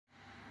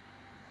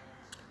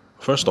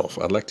First off,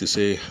 I'd like to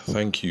say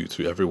thank you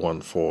to everyone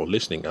for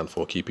listening and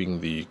for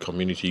keeping the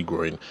community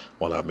growing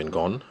while I've been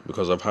gone,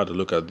 because I've had a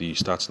look at the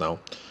stats now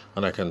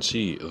and I can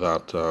see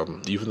that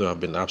even though I've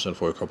been absent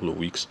for a couple of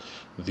weeks,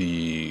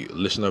 the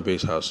listener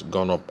base has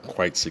gone up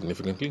quite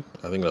significantly.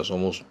 I think that's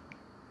almost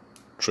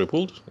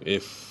tripled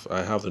if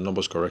I have the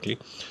numbers correctly,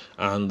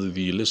 and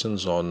the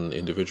listens on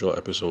individual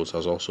episodes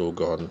has also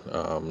gone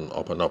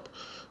up and up.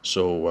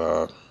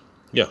 So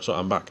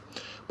I'm back,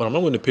 but I'm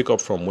not going to pick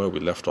up from where we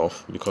left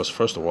off because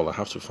first of all I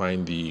have to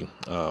find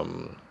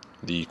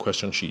the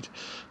question sheet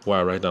where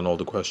I write down all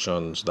the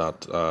questions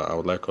that I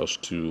would like us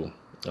to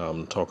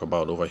talk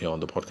about over here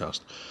on the podcast.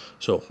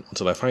 So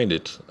until I find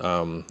it,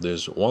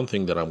 there's one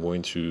thing that I'm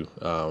going to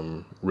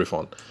riff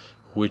on,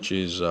 which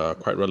is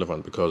quite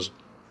relevant because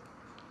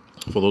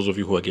for those of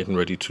you who are getting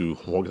ready to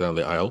walk down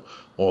the aisle,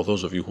 or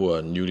those of you who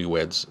are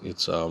newlyweds,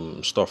 it's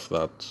stuff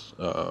that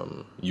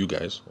you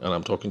guys, and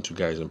I'm talking to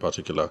guys in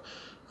particular,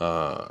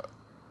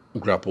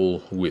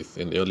 grapple with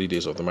in the early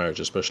days of the marriage,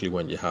 especially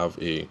when you have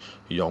a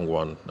young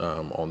one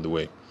on the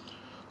way.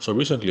 So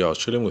recently I was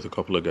chilling with a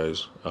couple of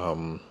guys,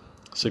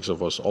 six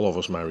of us, all of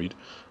us married.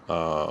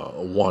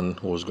 One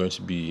was going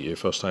to be a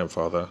first-time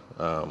father.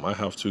 I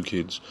have two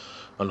kids.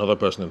 Another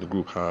person in the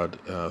group had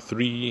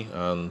three,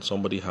 and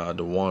somebody had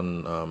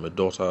one, a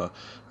daughter,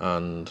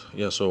 and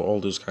yeah. So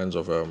all those kinds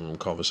of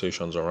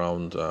conversations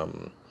around,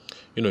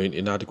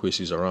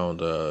 inadequacies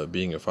around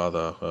being a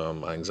father,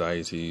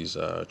 anxieties,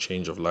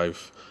 change of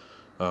life,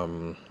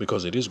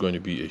 because it is going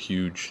to be a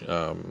huge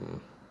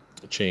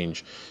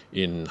change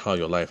in how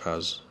your life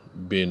has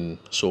been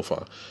so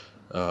far.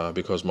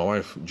 Because my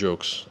wife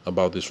jokes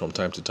about this from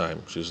time to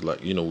time. She's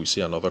like, we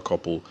see another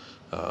couple,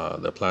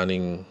 they're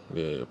planning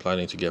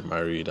to get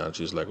married, and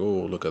she's like,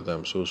 oh, look at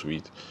them, so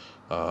sweet.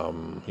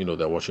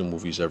 They're watching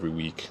movies every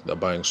week, they're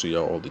buying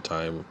suya all the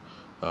time,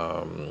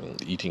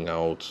 eating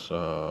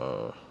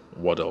out.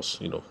 What else?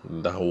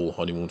 That whole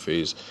honeymoon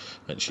phase,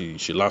 and she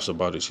laughs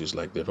about it. She's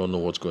like, they don't know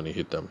what's going to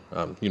hit them.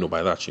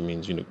 By that she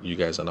means you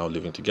guys are now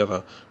living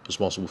together,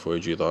 responsible for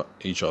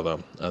each other,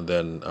 and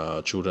then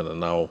children are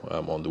now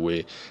on the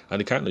way,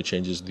 and it kind of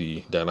changes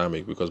the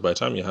dynamic because by the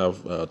time you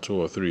have two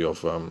or three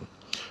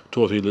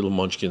little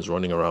munchkins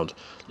running around,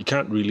 you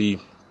can't really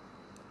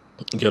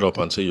get up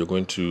and say you're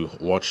going to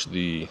watch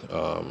the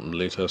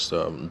latest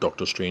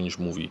Doctor Strange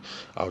movie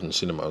out in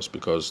cinemas,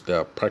 because there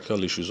are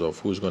practical issues of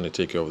who's going to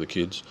take care of the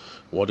kids.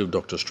 What if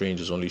Doctor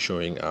Strange is only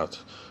showing at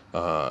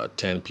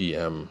 10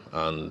 p.m.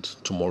 and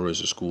tomorrow is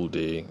a school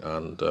day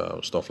and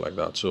stuff like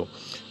that? So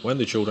when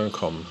the children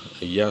come,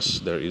 yes,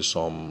 there is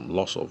some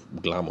loss of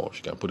glamour, if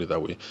you can put it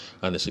that way,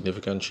 and a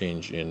significant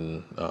change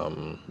in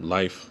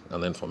life,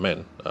 and then for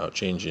men,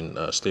 change in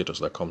status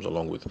that comes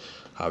along with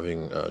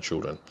having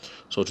children.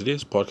 So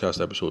today's podcast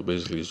episode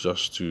basically is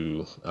just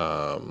to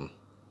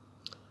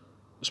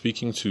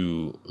speaking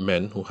to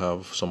men who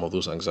have some of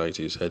those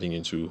anxieties heading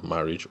into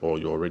marriage, or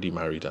you're already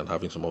married and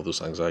having some of those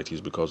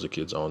anxieties because the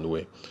kids are on the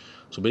way.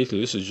 So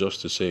basically this is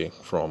just to say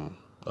from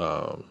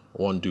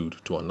one dude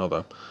to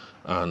another,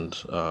 and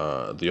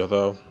the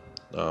other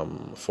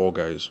four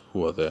guys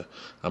who are there,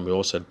 and we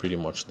all said pretty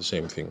much the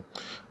same thing,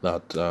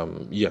 that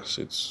yes,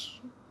 it's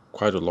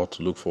quite a lot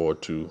to look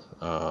forward to.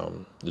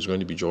 There's going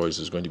to be joys,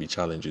 there's going to be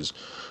challenges,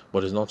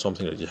 but it's not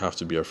something that you have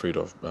to be afraid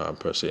of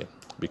per se,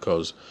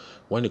 because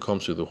when it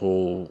comes to the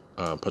whole,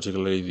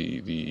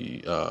 particularly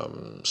the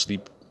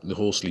sleep, the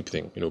whole sleep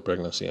thing,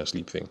 pregnancy and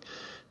sleep thing,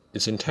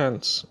 it's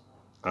intense,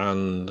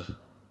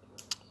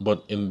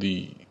 but in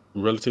the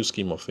relative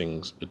scheme of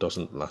things, it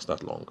doesn't last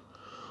that long.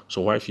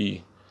 So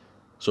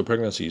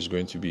pregnancy is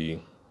going to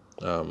be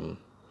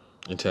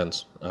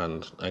intense,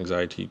 and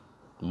anxiety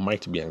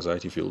might be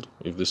anxiety filled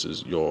if this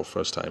is your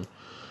first time,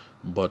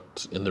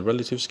 but in the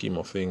relative scheme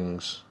of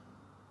things,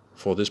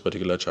 for this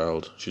particular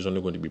child, she's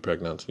only going to be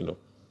pregnant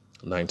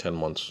 9-10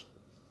 months,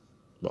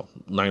 well,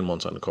 9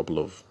 months and a couple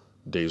of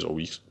days or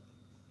weeks,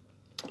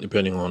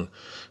 depending on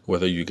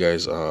whether you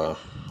guys are,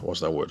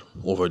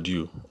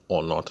 overdue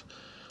or not.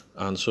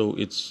 And so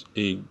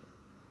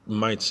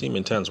might seem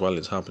intense while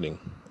it's happening,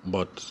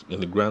 but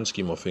in the grand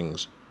scheme of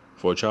things,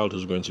 for a child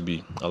who's going to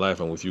be alive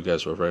and with you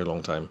guys for a very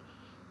long time,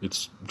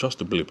 it's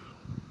just a blip.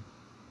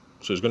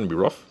 So it's going to be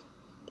rough,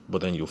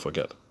 but then you'll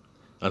forget.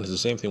 And it's the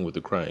same thing with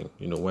the crying.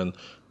 When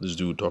this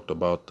dude talked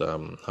about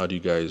how do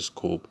you guys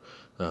cope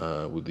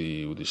with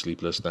the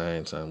sleepless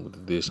nights and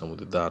with this and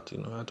with that,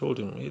 I told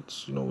him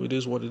it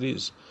is what it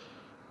is.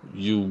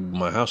 You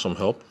might have some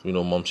help.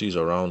 Momsy's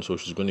around, so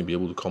she's going to be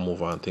able to come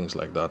over and things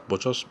like that.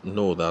 But just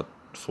know that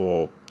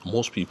for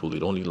most people,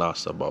 it only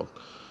lasts about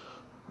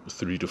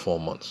 3 to 4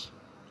 months.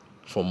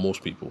 For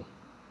most people,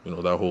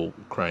 that whole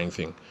crying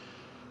thing.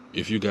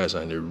 If you guys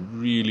are in a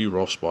really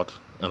rough spot,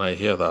 and I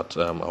hear that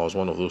I was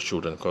one of those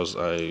children, because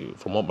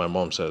from what my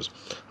mom says,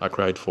 I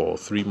cried for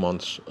 3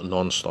 months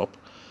non-stop,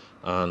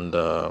 and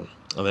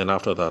then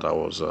after that I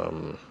was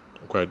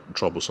quite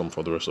troublesome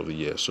for the rest of the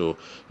year. So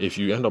if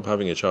you end up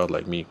having a child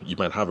like me, you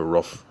might have a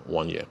rough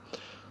 1 year.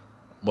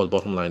 But the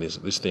bottom line is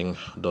this thing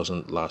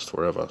doesn't last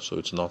forever, so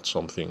it's not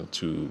something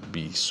to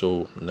be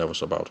so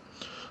nervous about.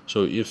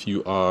 So if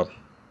you are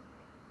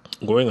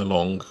going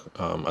along,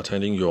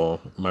 attending your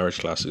marriage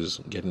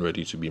classes, getting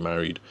ready to be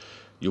married,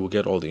 you will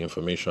get all the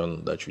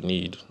information that you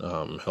need,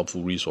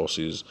 helpful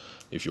resources.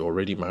 If you're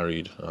already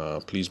married,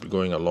 please be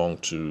going along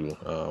to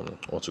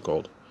what's it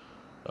called?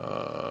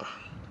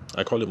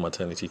 I call it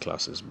maternity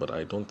classes, but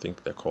I don't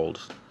think they're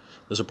called.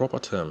 There's a proper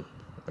term.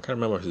 I can't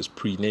remember if it's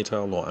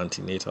prenatal or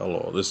antenatal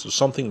or there's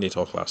something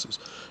natal classes.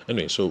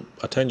 Anyway, so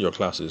attend your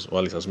classes,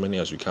 well, it's as many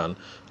as you can.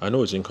 I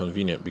know it's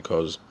inconvenient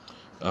because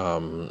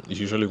it's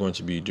usually going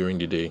to be during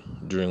the day,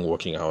 during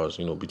working hours,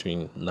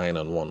 between 9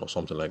 and 1 or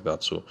something like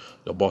that. So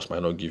your boss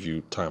might not give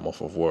you time off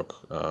of work.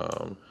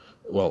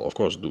 Well, of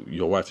course,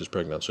 your wife is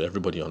pregnant, so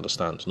everybody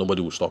understands.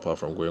 Nobody will stop her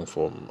from going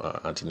for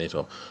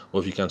antenatal.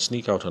 Or if you can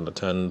sneak out and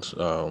attend,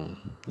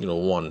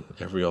 one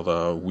every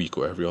other week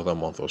or every other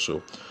month or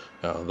so,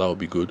 that would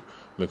be good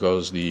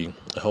because the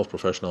health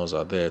professionals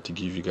are there to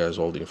give you guys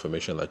all the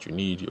information that you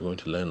need. You're going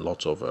to learn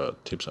lots of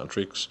tips and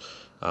tricks,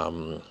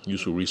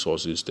 useful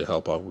resources to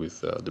help out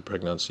with the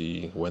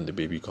pregnancy, when the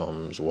baby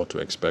comes, what to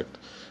expect,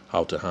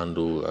 how to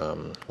handle,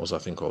 what's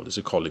that thing called? Is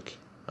it colic?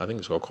 I think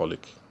it's called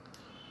colic.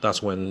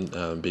 That's when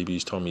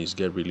babies' tummies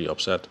get really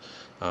upset,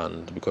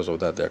 and because of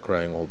that, they're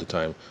crying all the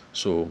time.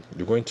 So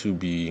you're going to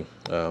be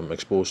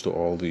exposed to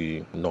all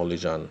the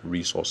knowledge and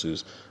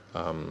resources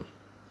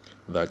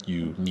that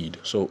you need.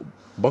 So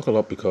buckle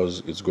up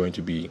because it's going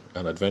to be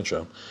an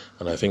adventure,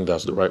 and I think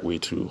that's the right way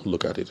to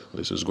look at it.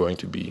 This is going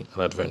to be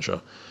an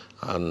adventure,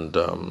 and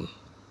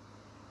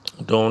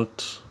don't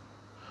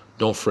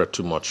fret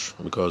too much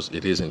because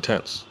it is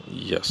intense.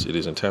 Yes, it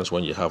is intense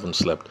when you haven't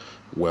slept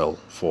well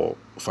for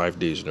 5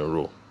 days in a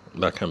row.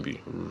 That can be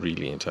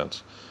really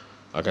intense.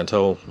 I can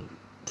tell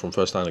from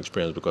first-hand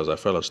experience because I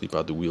fell asleep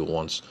at the wheel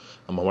once,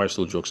 and my wife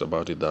still jokes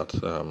about it that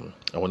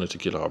I wanted to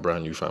kill our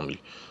brand new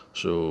family.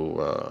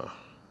 So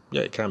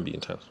yeah, it can be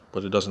intense,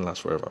 but it doesn't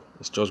last forever.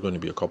 It's just going to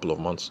be a couple of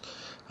months,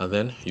 and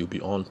then you'll be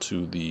on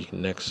to the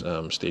next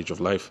stage of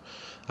life.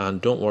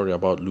 And don't worry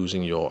about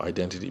losing your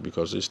identity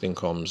because this thing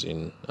comes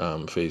in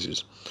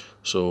phases.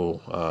 So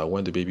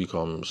when the baby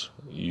comes,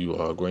 you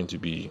are going to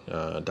be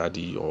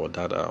daddy or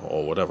dada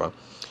or whatever,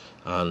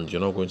 and you're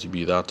not going to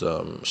be that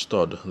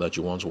stud that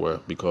you once were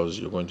because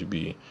you're going to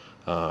be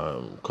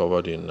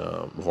covered in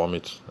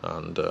vomit,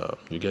 and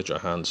you get your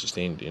hands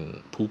stained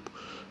in poop,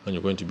 and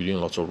you're going to be doing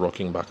lots of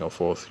rocking back and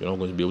forth. You're not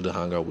going to be able to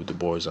hang out with the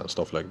boys and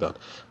stuff like that,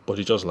 but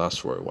it just lasts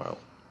for a while.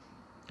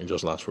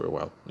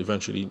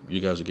 Eventually you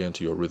guys will get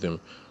into your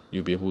rhythm.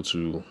 You'll be able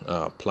to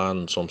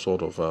plan some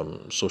sort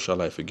of social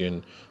life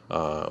again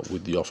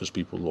with the office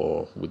people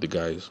or with the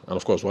guys. And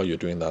of course, while you're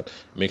doing that,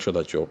 make sure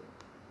that you're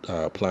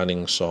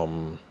planning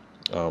some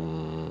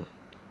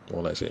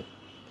what I say,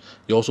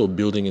 you're also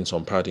building in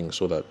some padding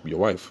so that your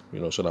wife,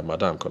 so that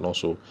madam can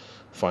also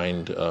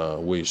find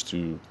ways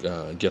to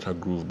get her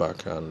groove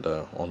back and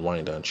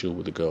unwind and chill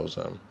with the girls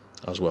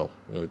as well.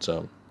 It's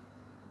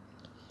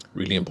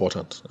really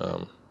important.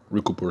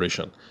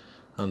 Recuperation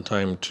and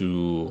time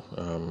to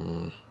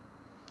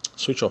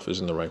switch off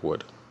isn't the right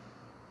word.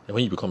 And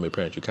when you become a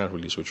parent, you can't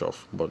really switch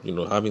off. But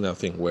having that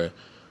thing where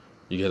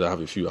you get to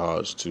have a few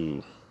hours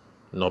to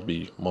not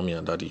be mommy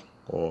and daddy,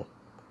 or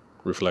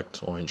reflect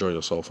or enjoy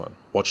yourself and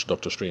watch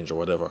Doctor Strange or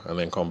whatever, and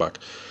then come back.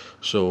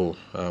 So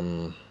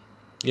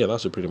yeah,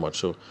 that's it pretty much.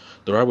 So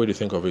the right way to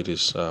think of it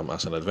is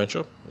as an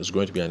adventure. It's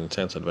going to be an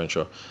intense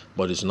adventure,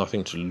 but it's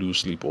nothing to lose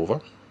sleep over.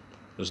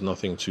 There's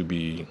nothing to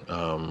be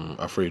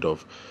afraid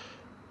of.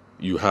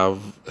 You have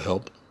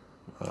help.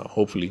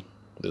 Hopefully,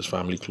 there's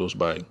family close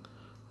by.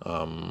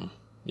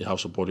 You have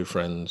supportive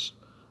friends.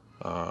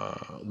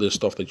 There's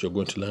stuff that you're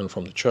going to learn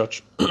from the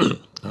church,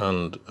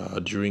 and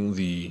during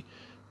the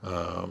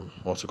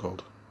what's it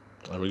called?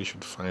 I really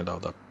should find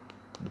out the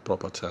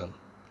proper term.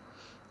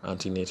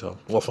 Antenatal.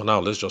 Well, for now,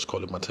 let's just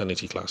call it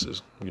maternity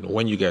classes.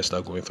 When you guys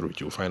start going through it,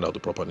 you'll find out the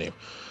proper name.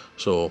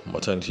 So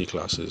maternity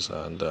classes,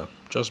 and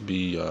just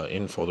be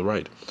in for the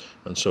ride.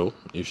 And so,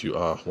 if you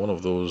are one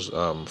of those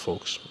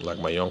folks, like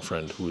my young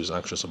friend who is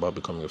anxious about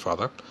becoming a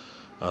father,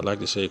 I'd like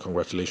to say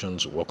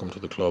congratulations, welcome to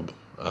the club.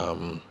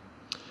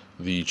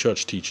 The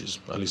church teaches,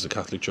 at least the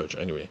Catholic Church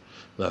anyway,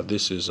 that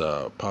this is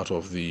part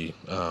of the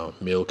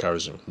male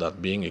charism,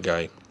 that being a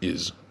guy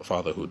is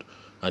fatherhood.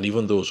 And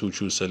even those who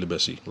choose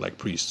celibacy, like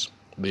priests,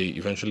 they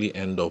eventually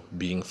end up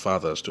being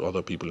fathers to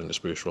other people in the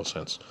spiritual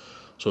sense.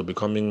 So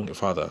becoming a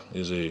father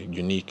is a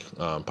unique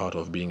part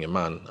of being a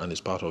man, and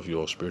it's part of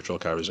your spiritual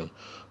charism.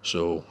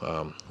 So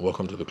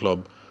welcome to the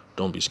club.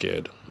 Don't be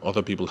scared.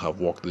 Other people have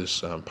walked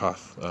this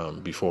path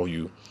before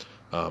you.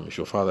 If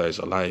your father is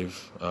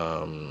alive,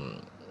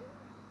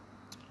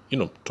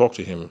 talk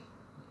to him.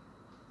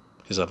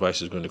 His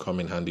advice is going to come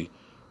in handy.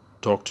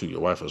 Talk to your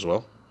wife as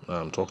well.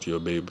 Talk to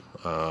your babe.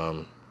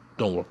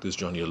 Don't walk this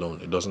journey alone.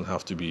 You don't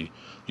have to be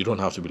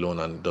alone,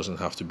 and it doesn't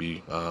have to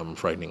be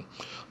frightening.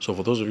 So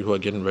for those of you who are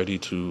getting ready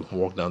to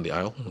walk down the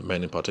aisle,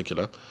 men in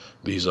particular,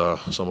 these are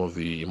some of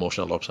the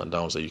emotional ups and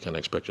downs that you can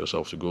expect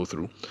yourself to go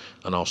through.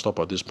 And I'll stop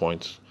at this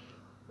point,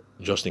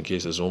 just in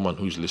case there's a woman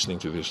who's listening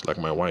to this, like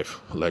my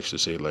wife likes to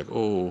say, like,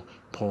 oh,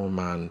 poor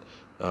man,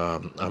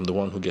 I'm the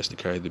one who gets to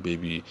carry the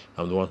baby.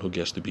 I'm the one who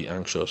gets to be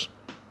anxious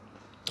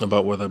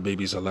about whether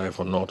baby's alive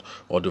or not,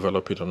 or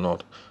develop it or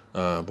not.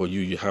 But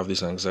you have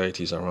these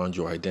anxieties around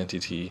your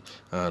identity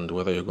and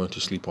whether you're going to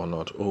sleep or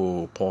not.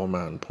 Oh, poor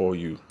man, poor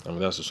you. I mean,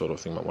 that's the sort of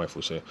thing my wife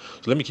will say.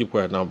 So let me keep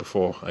quiet now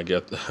before I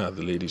get the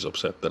ladies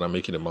upset that I'm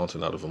making a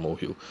mountain out of a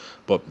molehill.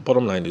 But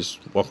bottom line is,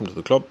 welcome to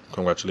the club.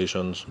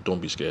 Congratulations.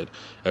 Don't be scared.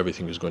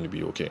 Everything is going to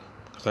be okay.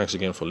 Thanks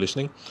again for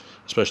listening,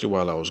 especially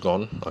while I was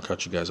gone. I'll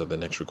catch you guys at the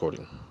next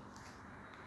recording.